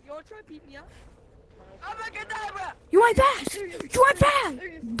beat me up? I'm a cadaver! You want fast? You want fast?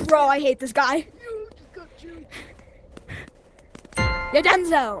 Bro, I hate this guy. You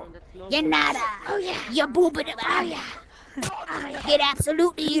Dunzo. You nada. Oh yeah. You boobada. Oh yeah. Get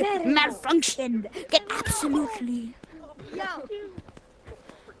absolutely malfunctioned. Get absolutely. Yo.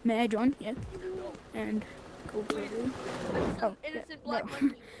 May I join? Yeah. And go. Oh, yeah, Innocent black no.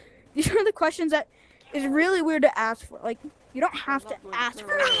 monkey. These are the questions that is really weird to ask for. Like, you don't have to ask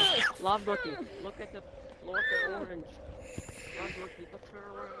for it. Love Rookie, look at the orange. Love Rookie, look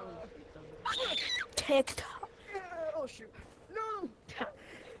around. TikTok. Oh shoot. No!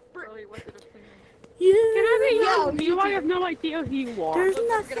 Really, what did it say? You. You, I have no idea who you are. There's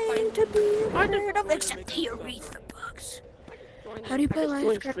nothing to be afraid of except the urethra bugs. How do you play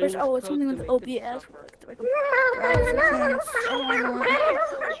live scrappers? Oh, it's something with OBS.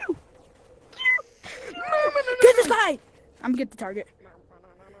 Get this guy! I'm gonna get the target.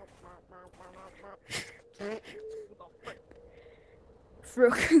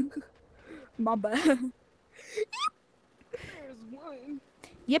 Frook. My bad.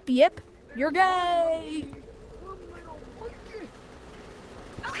 Yep, yep. You're gay.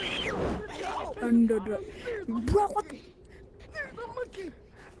 Bro, what the?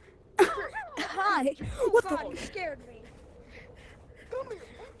 Hi. What the? You scared me.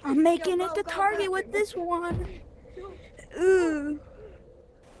 I'm making it the target with this one. Ooh.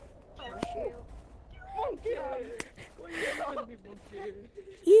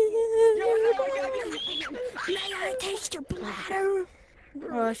 May I taste your bladder?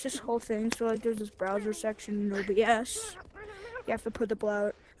 Oh, it's this whole thing. So like, there's this browser section in OBS. You have to put the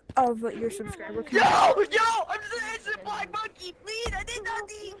bladder of your subscriber count. I'm just an innocent black monkey, please. I did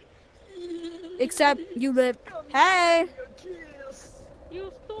nothing. Except you live. Hey.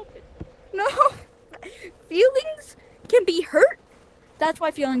 You stupid. No. Feelings can be hurt. That's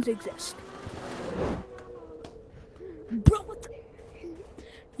why feelings exist. Bro, what the?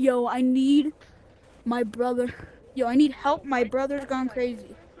 Yo, I need my brother. Yo, I need help. My brother's gone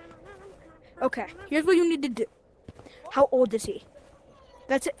crazy. Okay, here's what you need to do. How old is he?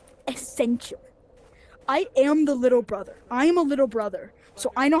 That's essential. I am the little brother. I am a little brother,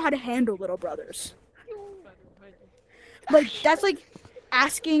 so I know how to handle little brothers. Like, that's like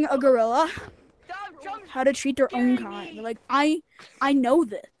asking a gorilla how to treat their own kind. Like, I know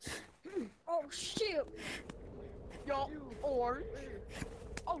this. Oh shoot. Yo, or.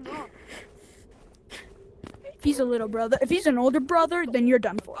 Oh no. If he's a little brother, if he's an older brother, then you're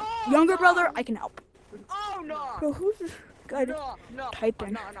done for. Younger brother, I can help. Oh no. Bro, who's this guy No.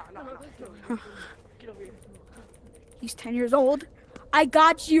 typing? No. Get over here. He's 10 years old. I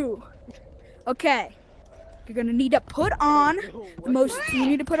got you. Okay. You're gonna need to put on the most you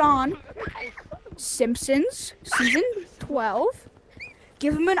need to put on Simpsons season 12.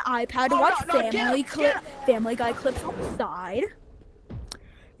 Give him an iPad to watch Family Guy clips on the side.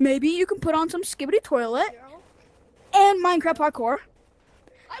 Maybe you can put on some Skibbity Toilet and Minecraft Parkour.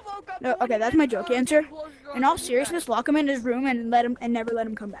 No, okay, that's my joke answer. In all seriousness, lock him in his room and never let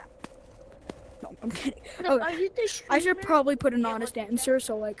him come back. No, I'm kidding. Okay. I should probably put an honest answer,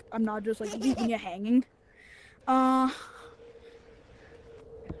 so like I'm not just like leaving you hanging.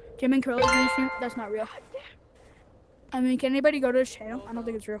 Jim and Curly stream? That's not real. I mean, can anybody go to his channel? I don't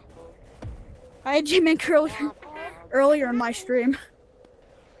think it's real. I had Jim and Curly earlier in my stream.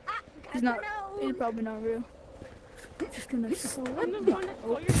 He's probably not real. I'm just gonna slip.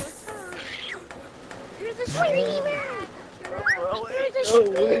 Oh. You're the streamer. You're the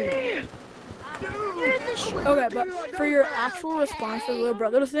streamer. You're the streamer. Okay, but for your actual response to the little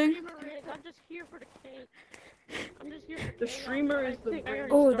brother thing. I'm just here for the cake. I'm just here for The streamer is the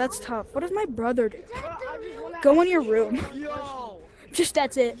Oh, that's tough. What does my brother do? Go in your room. Just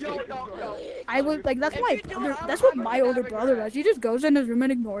that's it. I would like that's what my older brother does. He just goes in his room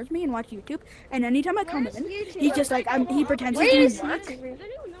and ignores me and watches YouTube. And anytime I come in, he just like he pretends he's doing work.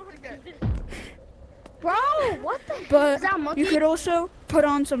 Bro, what the? But you could also put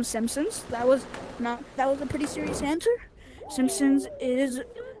on some Simpsons. That was a pretty serious answer. Simpsons is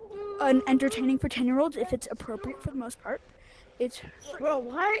an entertaining for 10-year-olds if it's appropriate for the most part. It's Bro,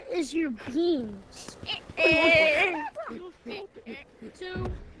 what is your beam?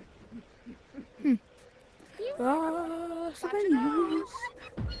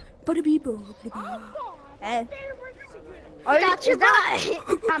 Got your guy.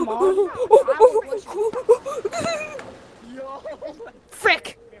 Come on.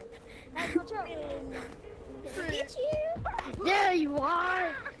 Frick! There you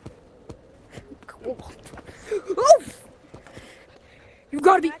are. Cool. Oof! You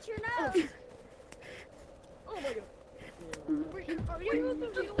gotta be. Got your nose.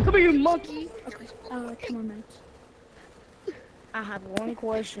 Come here, you monkey. Okay. Come on, man. I have one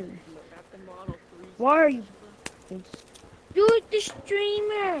question. Why are you? Dude, the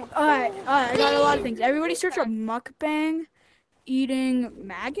streamer. Alright, I got a lot of things. Everybody search up mukbang eating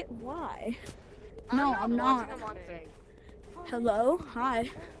maggot. Why? No, I'm not. Hello? Hi.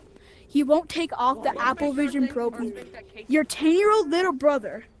 He won't take off the Apple Vision Pro. Your 10-year-old little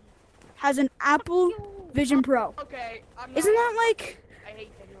brother has an Apple Vision Pro. Okay. Isn't that like...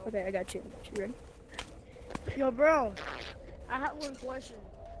 Okay, I got you. You ready? Yo, bro. I have one question.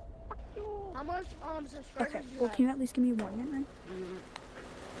 How much subscribers Okay, do you well, have? can you at least give me one then?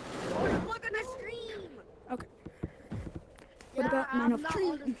 Look at the stream. Okay. What about I'm 903?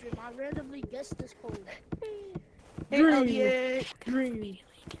 not on the stream. I randomly guessed this code. Elliot. Green.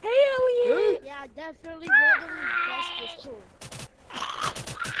 Hey, Elliot. Yeah, definitely Brotherly Best was cool.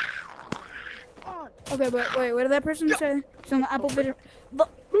 Okay, but wait, what did that person say? It's on the Apple Vision. Look,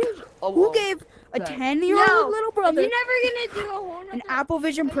 Oh, who gave a that. 10-year-old little brother You're never gonna do a whole an nother. Apple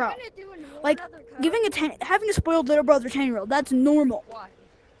Vision Are you Pro? gonna do a whole Like, nother code? having a spoiled little brother 10-year-old, that's normal. Why?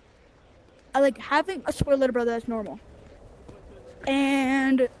 I like having a spoiled little brother, that's normal.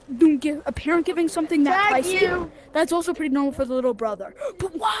 And a parent giving something that pricey, that's also pretty normal for the little brother.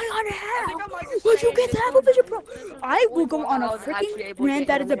 But why on hell would you get the Apple Vision Pro? I will go on a freaking rant.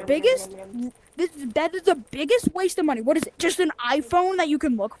 That is the biggest. That is the biggest waste of money. What is it? Just an iPhone that you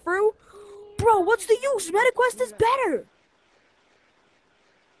can look through? Bro, what's the use? MetaQuest is better.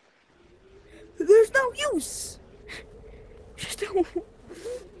 There's no use. Just no.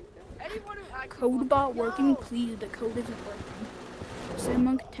 Code bot working, please. The code isn't working. Say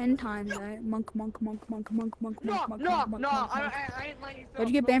monk 10 times, right? Monk. No, Monk. I ain't letting you. Why'd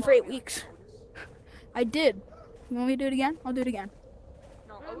you get banned for 8 weeks? I did. You want me to do it again? I'll do it again.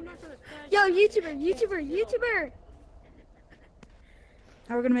 Yo, YouTuber.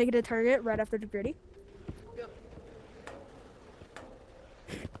 Now we're gonna make it a target right after the gritty.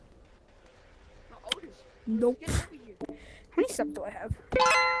 Nope. How many subs do I have?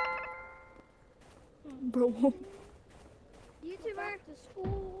 Bro. YouTuber to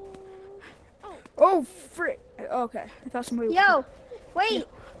school. Oh, frick. Okay. I thought somebody was. Yo, wait.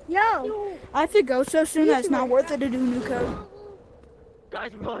 Yo. I have to go so soon that it's not worth it to do new code.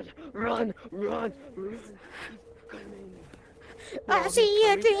 Guys, run. I see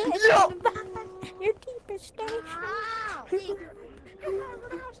you dreaming. Your deepest state.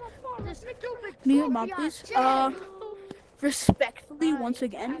 Mute mom, please. Respectfully, once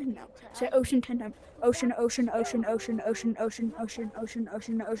again, no. Say ocean 10 times. Ocean.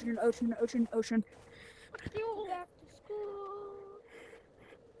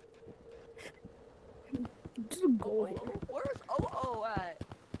 This is gold. Where's OO at?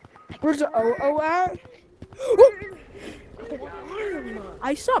 Where's the OO at?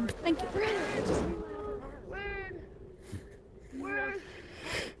 I subbed. Thank you.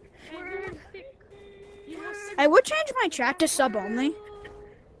 I would change my chat to sub only.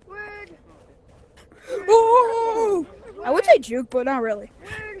 Oh! I would say juke, but not really.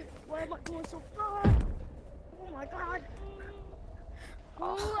 Why am I going so far? Oh my god.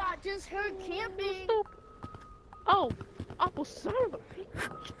 Oh, I just heard camping. Oh, Apple son of a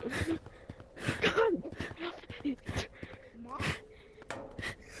bitch.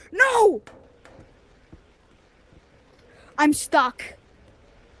 No! I'm stuck.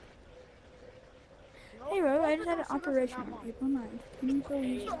 Hey, bro, I just had an operation on April 9th. Can you go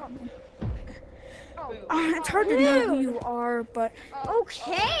use it on me? It's hard to know who you are, but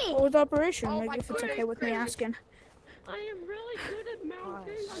Okay. what was the operation? Like, if it's okay with me asking. I am really good at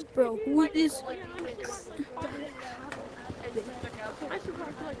mounting. Bro, who is... I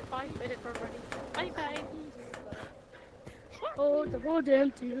survived for like 5 minutes already. Bye. Oh, the whole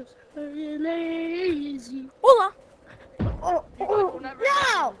damn tears. Very lazy. Hola! No!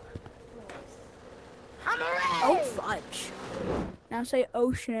 I'm alright. Oh, fudge. Now say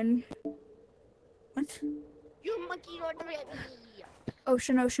ocean. What? You monkey don't do it.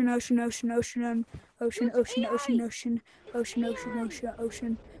 Ocean. That's probably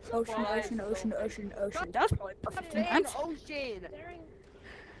about 15 times. Ocean.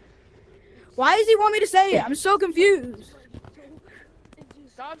 Why does he want me to say it? I'm so confused.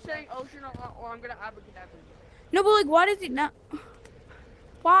 Stop saying ocean or I'm gonna abracadabra. No, but like, why does he not?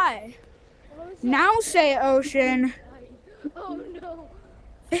 Why? Now say ocean. Oh no.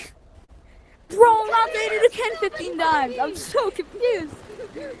 Bro, I'm not saying it again 15 times. I'm so confused.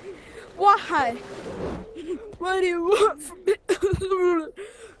 Why? What do you want from me?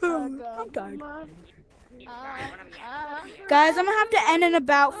 I'm tired. Guys, I'm gonna have to end in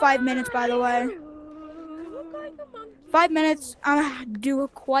about 5 minutes, by the way. 5 minutes. I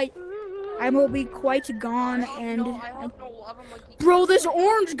will be quite gone, and bro, this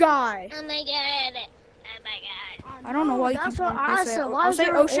orange guy. Oh my god. I don't know why you keep That's what wanting I to say. said. Why I'll is say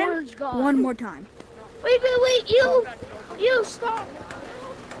there an ocean orange guy? one more time. Wait, you stop.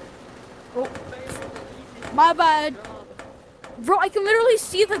 My bad. Bro, I can literally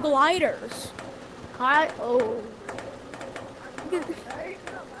see the gliders. Oh.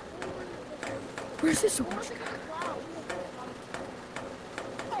 Where's this orange guy?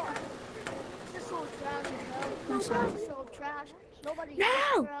 This is so trash. This is so trash. Nobody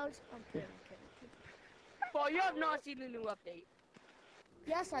No! Well, you have not seen the new update.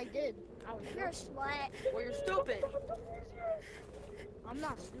 Yes, I did. You're a slut. Well, you're stupid. I'm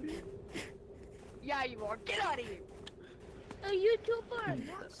not stupid. Yeah, you are. Get out of here. A YouTuber.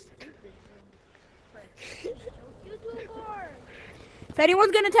 YouTuber. If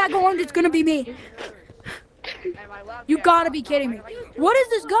anyone's gonna tag orange, it's gonna be me. You gotta be kidding me. What is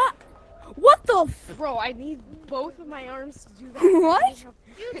this guy? What the f- Bro, I need both of my arms to do that. What?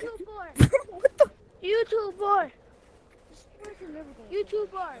 YouTuber. What the? YouTuber.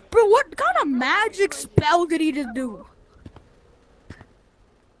 YouTuber. Bro, what kind of magic spell did he just do?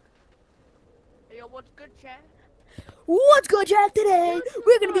 Hey, yo, what's good, chat? What's good, chat? Today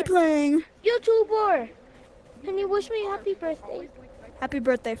we're gonna be playing. YouTuber. Can you wish me happy birthday? Happy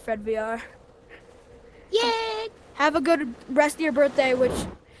birthday, Fred VR. Yay! Have a good rest of your birthday, which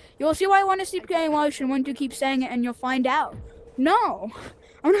you'll see why I want to keep playing Ocean. Want to keep saying it, and you'll find out. No,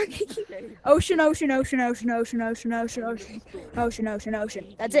 I'm not gonna keep Ocean, Ocean, Ocean, Ocean, Ocean, Ocean, Ocean, Ocean, Ocean, Ocean,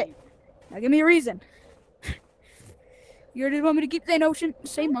 Ocean. That's it. Now give me a reason. You already want me to keep saying Ocean?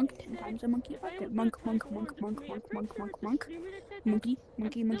 Say monk 10 times. A monkey. Okay. Monk, monk, monk, monk, monk, monk, monk, monk. Monkey,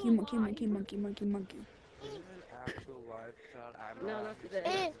 monkey, monkey, monkey, monkey, monkey, monkey, monkey. No, not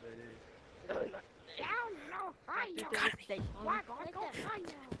today.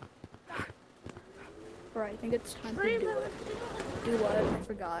 Right, I think it's time to do it. Do what? I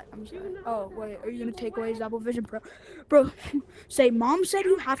forgot. I'm sorry. Oh, wait. Are you going to take away his Apple Vision Pro? Bro, say, Mom said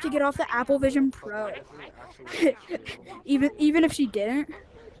you have to get off the Apple Vision Pro. even if she didn't,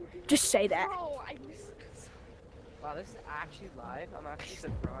 just say that. Wow, this is actually live. I'm actually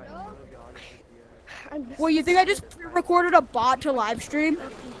surprised. I'm gonna be honest with you. Well, you think I just recorded a bot to live stream?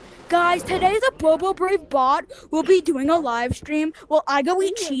 Guys, today the Bobo Brave bot will be doing a live stream while I go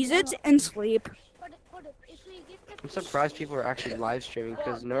eat Cheez-Its and sleep. I'm surprised people are actually live streaming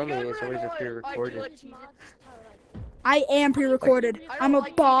because normally it's always a pre-recorded. I am pre-recorded. I'm a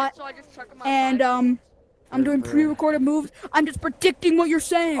bot, and I'm doing pre-recorded moves. I'm just predicting what you're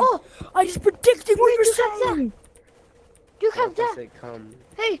saying. Oh, I'm just predicting what you're saying. You have That's that. it, come.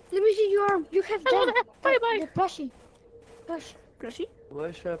 Hey, let me see your arm. You have that. Bye bye. You're brushy. Brush. Brushy?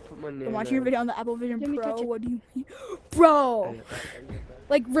 Where should I put my name? I'm watching your video on the Apple Vision Let me Pro. touch it. What do you mean? Bro,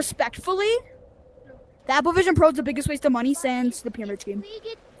 like, respectfully, the Apple Vision Pro is the biggest waste of money since the pyramid scheme. We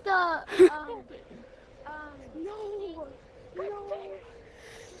get the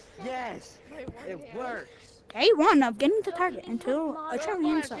Yes, it works. Okay, one of getting to target until a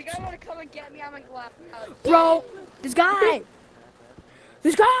trillion subs. You guys want to come and get me? I'm in glass. Bro, this guy!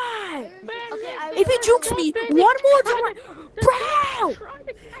 This guy! If he jukes me one more time, bro! Trying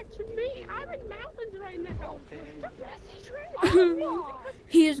to catch me. I'm in mountains right now.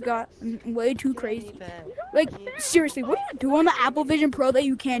 He has got way too crazy. Like, seriously, what do you do on the Apple Vision Pro that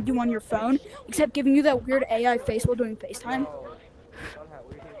you can't do on your phone? Except giving you that weird AI face while doing FaceTime?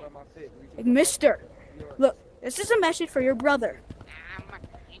 Like, mister, look, this is a message for your brother.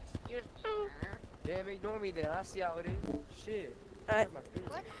 Damn, ignore me then. I see how it is. Shit.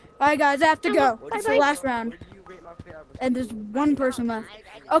 Alright, guys, I have to go. It's the last round. And there's one person left.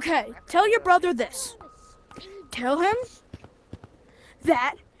 Okay, tell your brother this. Tell him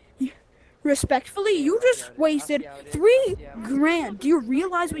that, respectfully, you just wasted $3 grand. Do you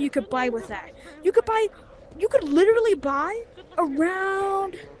realize what you could buy with that? You could literally buy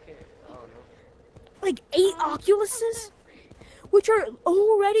around, like, 8 Oculuses, which are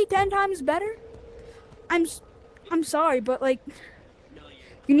already 10 times better. I'm sorry, but, like,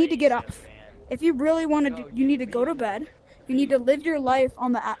 you need to get off. If you really want to, you need to go to bed. You need to live your life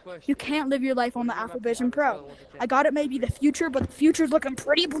on the app. You can't live your life on the Apple Vision Pro. I got it maybe the future, but the future's looking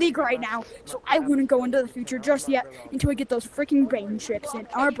pretty bleak right now. So I wouldn't go into the future just yet until we get those freaking brain chips in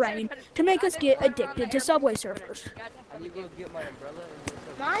our brain to make us get addicted to Subway surfers.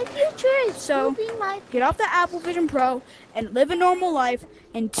 my future is So get off the Apple Vision Pro and live a normal life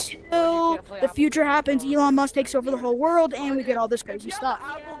until the future happens. Elon Musk takes over the whole world and we get all this crazy stuff.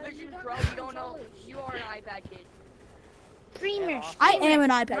 Apple Vision Pro, you don't know. You are an iPad kid. Streamer. I am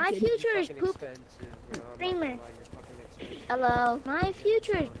an iPad My kid. future is poop. Streamer. Hello. My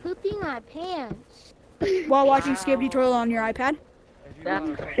future is pooping my pants. While watching Skibbity Toilet on your iPad.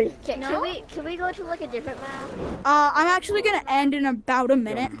 Can we go to like a different map? I'm actually gonna end in about a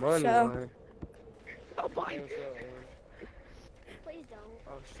minute. So Please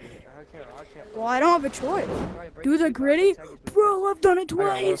don't. well, I don't have a choice. Do the gritty? Bro, I've done it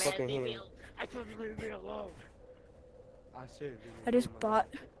twice. I just bought.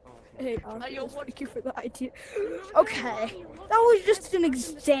 Hey, thank you for the idea. Okay, that was just an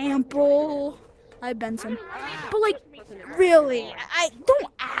example. Hi, Benson. But, like, really, I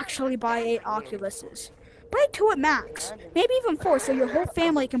don't actually buy 8 Oculuses. Buy 2 at max. Maybe even 4 so your whole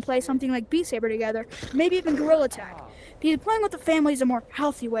family can play something like Beat Saber together. Maybe even Gorilla Tag. Because playing with the family is a more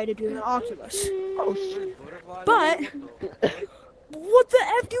healthy way to do the Oculus. Oh shit. But what the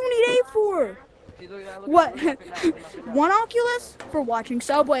F do you need 8 for? What? One Oculus for watching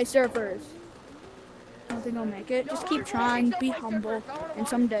Subway Surfers. I don't think I'll make it. Just keep trying, be humble, and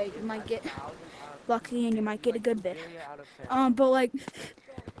someday you might get lucky and you might get a good bit. But like,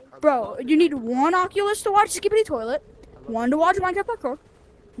 bro, you need 1 Oculus to watch Skibbity Toilet, 1 to watch Minecraft Parkour,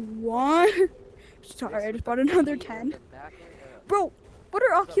 1. Sorry, I just bought another 10. Bro, what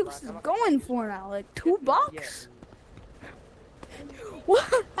are Oculus going for now? Like $2?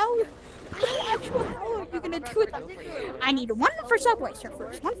 What? How are you gonna do it? I need 1 for Subway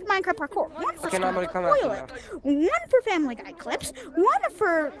Surfers, 1 for Minecraft Parkour, 1 for Toilet, 1 for Family Guy clips, 1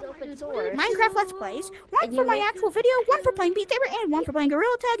 for Minecraft Let's Plays, 1 for my actual video, 1 for playing Beat Saber, and 1 for playing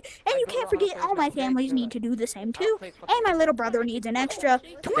Gorilla Tag. And you can't forget all my families need to do the same too. And my little brother needs an extra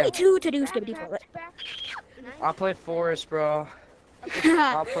 22 to do Skibbity Toilet. I'll play Forest, bro.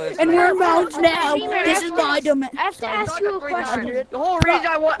 And we're mounts now. This is my domain. I have to ask you a question. The whole reason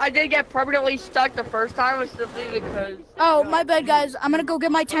I did get permanently stuck the first time was simply because. Oh, my bad, guys. I'm gonna go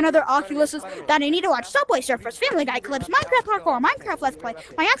get my 10 other Oculuses that I need to watch Subway Surfers, Family Guy clips, Minecraft Parkour, Minecraft Let's Play,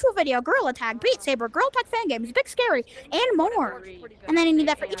 my actual video, Gorilla Tag, Beat Saber, Gorilla Tag fan games, Big Scary, and more. And then I need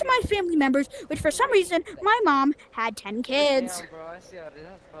that for each of my family members, which for some reason my mom had 10 kids.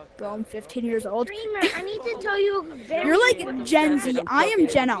 Bro, I'm 15 years old. I need to tell you a very You're like Gen Z. I am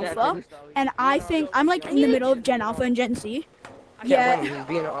Gen Alpha, and I think I'm like in the middle of Gen Alpha and Gen Z. Yeah,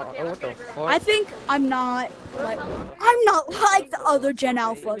 I think I'm not like the other Gen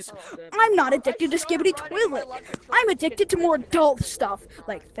Alphas. I'm not addicted to Skibbity Toilet. I'm addicted to more adult stuff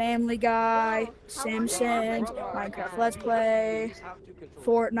like Family Guy, Simpsons, Minecraft Let's Play,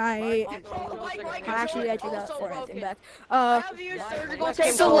 Fortnite. Actually, I take that Fortnite thing back.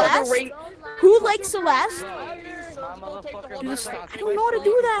 Celeste. Who likes Celeste? I don't know how to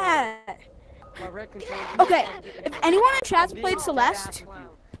do that. Okay, if anyone in chat's played Celeste,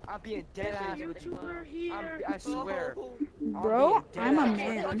 I'm being dead ass with you. I swear. Bro, I'm a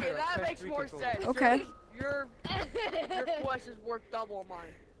man. Okay, that makes more sense. Okay. Your quest is worth double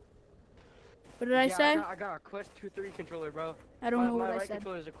mine. What did I say? I got a Quest 2-3 controller, bro. I don't know my what I right said.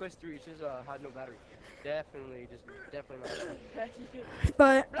 controller is a Quest 3. It's just had no battery. Definitely not.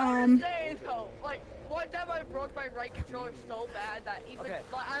 But I'm saying though, like one time I broke my right controller so bad that even like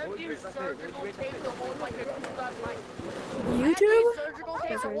I have to use surgical tape to hold like a YouTube? surgical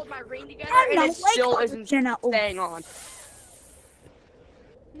tape to hold my ring together, I'm and not it still isn't Jenna. staying on.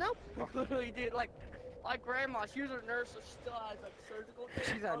 Nope. Literally, dude, like my grandma, she was a nurse, so she still has like surgical tape.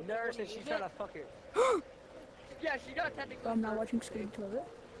 She's a nurse and she's trying to fuck it. Yeah, she got technical. I'm not watching Skibbity Toilet.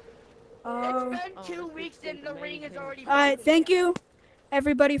 It's been 2 weeks and the ring is already. Alright, thank you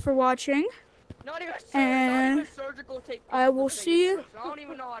everybody for watching. Not even, And not even surgical tape. I will see you. I don't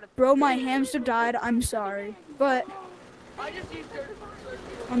even know how to. Bro, my hamster died. I'm sorry. But I just use surgical.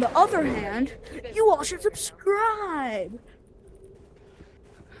 on the other hand, you all should subscribe.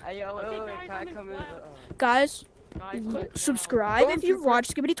 Hey, yo, wait, can I come in? Guys, subscribe if you've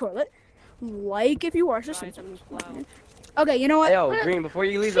watched Skibbity Toilet. Like if you watched The Simpsons. Okay, you know what? Hey, yo, Green, before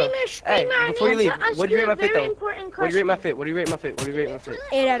you leave though. Hey, before you leave, what do you rate my fit though? What do you rate my fit? What do you rate my fit? What do you rate my fit?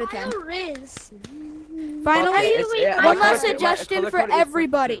 8 out of 10. Riz. Finally, my one color last code- my suggestion color for code is-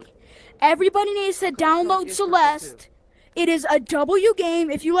 everybody. Everybody needs to download Celeste. It is a W game.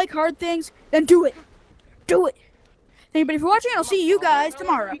 If you like hard things, then do it. Do it. Thank you for watching. I'll see you guys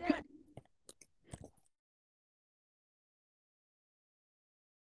tomorrow.